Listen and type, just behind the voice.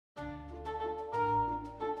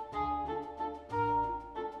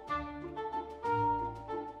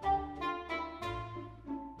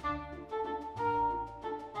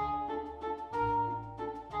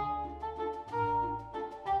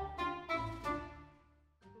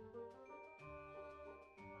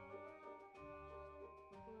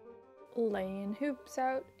laying hoops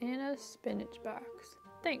out in a spinach box.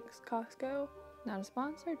 Thanks, Costco. Not a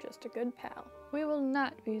sponsor, just a good pal. We will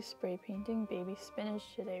not be spray painting baby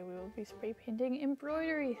spinach today. We will be spray painting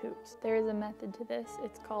embroidery hoops. There is a method to this.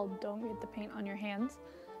 It's called don't get the paint on your hands.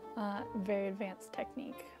 Very advanced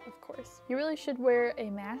technique, of course. You really should wear a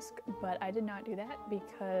mask, but I did not do that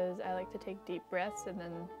because I like to take deep breaths and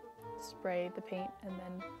then spray the paint and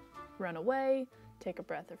then run away, take a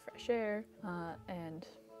breath of fresh air, and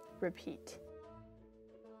repeat.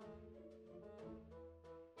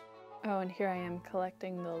 Oh, and here I am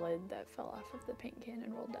collecting the lid that fell off of the paint can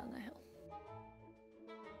and rolled down the hill.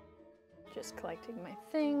 Just collecting my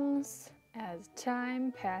things as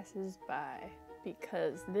time passes by,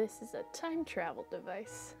 because this is a time travel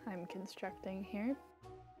device I'm constructing here.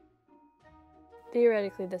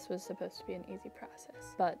 Theoretically, this was supposed to be an easy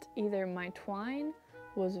process, but either my twine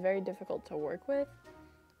was very difficult to work with,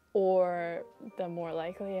 or the more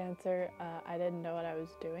likely answer, I didn't know what I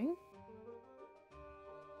was doing.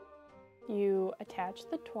 You attach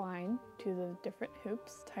the twine to the different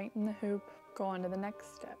hoops, tighten the hoop, go on to the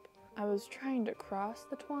next step. I was trying to cross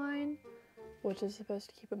the twine, which is supposed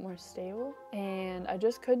to keep it more stable, and I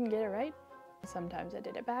just couldn't get it right. Sometimes I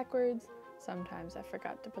did it backwards, sometimes I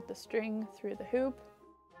forgot to put the string through the hoop.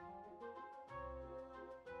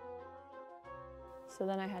 So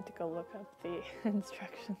then I had to go look up the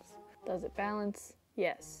instructions. Does it balance?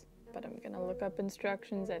 Yes, but I'm gonna look up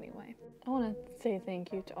instructions anyway. I want to say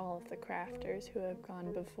thank you to all of the crafters who have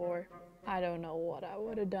gone before. I don't know what I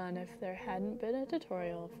would have done if there hadn't been a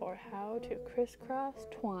tutorial for how to crisscross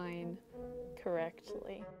twine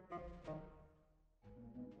correctly.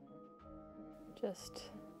 Just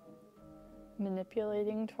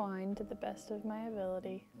manipulating twine to the best of my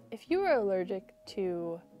ability. If you are allergic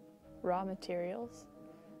to raw materials,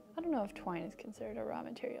 I don't know if twine is considered a raw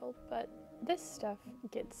material, but this stuff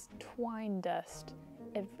gets twine dust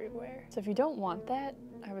everywhere. So if you don't want that,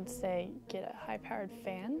 I would say get a high-powered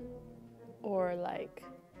fan or like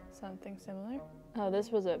something similar. Oh, this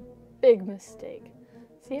was a big mistake.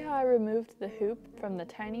 See how I removed the hoop from the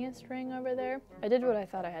tiniest ring over there? I did what I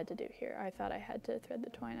thought I had to do here. I thought I had to thread the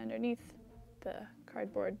twine underneath the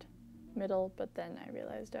cardboard middle, but then I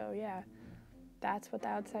realized, oh yeah, that's what the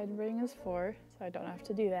outside ring is for, so I don't have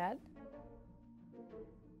to do that.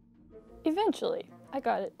 Eventually, I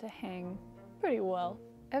got it to hang pretty well.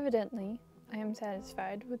 Evidently, I am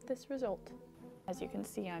satisfied with this result. As you can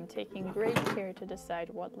see, I'm taking great care to decide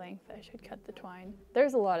what length I should cut the twine.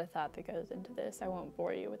 There's a lot of thought that goes into this. I won't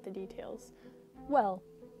bore you with the details. Well,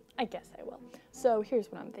 I guess I will. So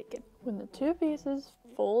here's what I'm thinking. When the two pieces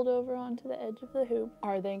fold over onto the edge of the hoop,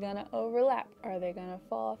 are they gonna overlap? Are they gonna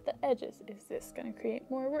fall off the edges? Is this gonna create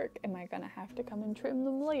more work? Am I gonna have to come and trim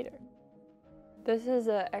them later? This is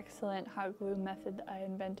an excellent hot glue method that I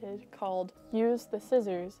invented called use the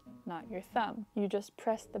scissors, not your thumb. You just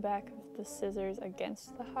press the back of the scissors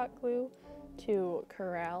against the hot glue to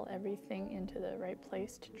corral everything into the right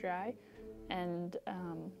place to dry, and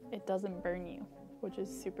it doesn't burn you, which is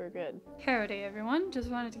super good. Howdy everyone, just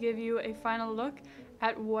wanted to give you a final look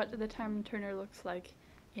at what the time turner looks like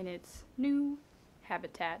in its new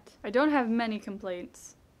habitat. I don't have many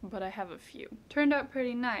complaints, but I have a few. Turned out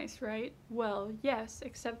pretty nice, right? Well, yes,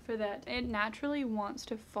 except for that it naturally wants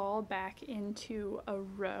to fall back into a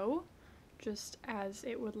row, just as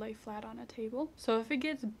it would lay flat on a table. So if it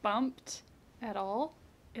gets bumped at all,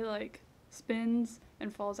 it like spins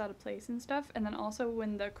and falls out of place and stuff. And then also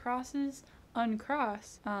when the crosses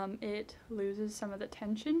uncross, it loses some of the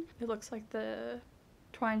tension. It looks like the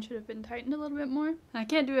twine should have been tightened a little bit more. And I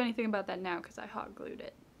can't do anything about that now because I hot glued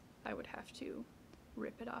it. I would have to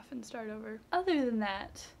rip it off and start over. Other than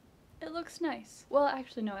that, it looks nice. Well,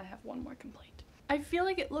 actually no, I have one more complaint. I feel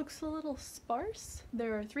like it looks a little sparse.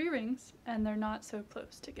 There are 3 rings and they're not so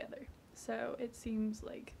close together. So it seems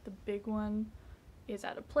like the big one is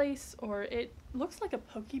out of place, or it looks like a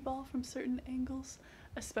Pokeball from certain angles,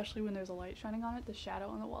 especially when there's a light shining on it. The shadow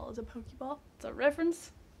on the wall is a Pokeball. It's a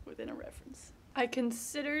reference within a reference. I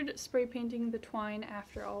considered spray painting the twine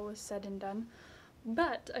after all was said and done,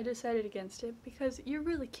 but I decided against it because you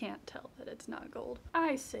really can't tell that it's not gold.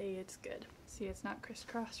 I say it's good. See, it's not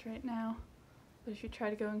crisscrossed right now, but if you try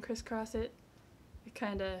to go and crisscross it, it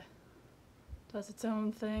kinda does its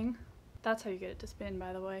own thing. That's how you get it to spin,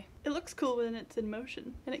 by the way. It looks cool when it's in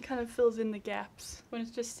motion, and it kind of fills in the gaps. When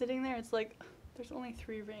it's just sitting there, it's like, there's only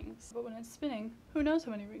 3 rings. But when it's spinning, who knows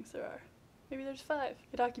how many rings there are? Maybe there's 5.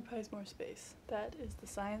 It occupies more space. That is the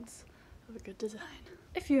science of a good design.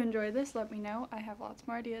 If you enjoy this, let me know. I have lots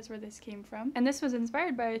more ideas where this came from. And this was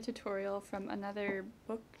inspired by a tutorial from another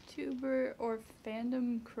booktuber or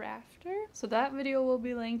fandom crafter. So that video will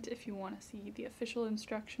be linked if you want to see the official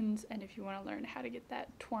instructions and if you want to learn how to get that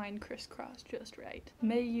twine crisscross just right.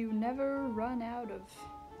 May you never run out of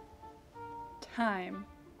time.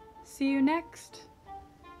 See you next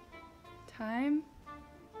time.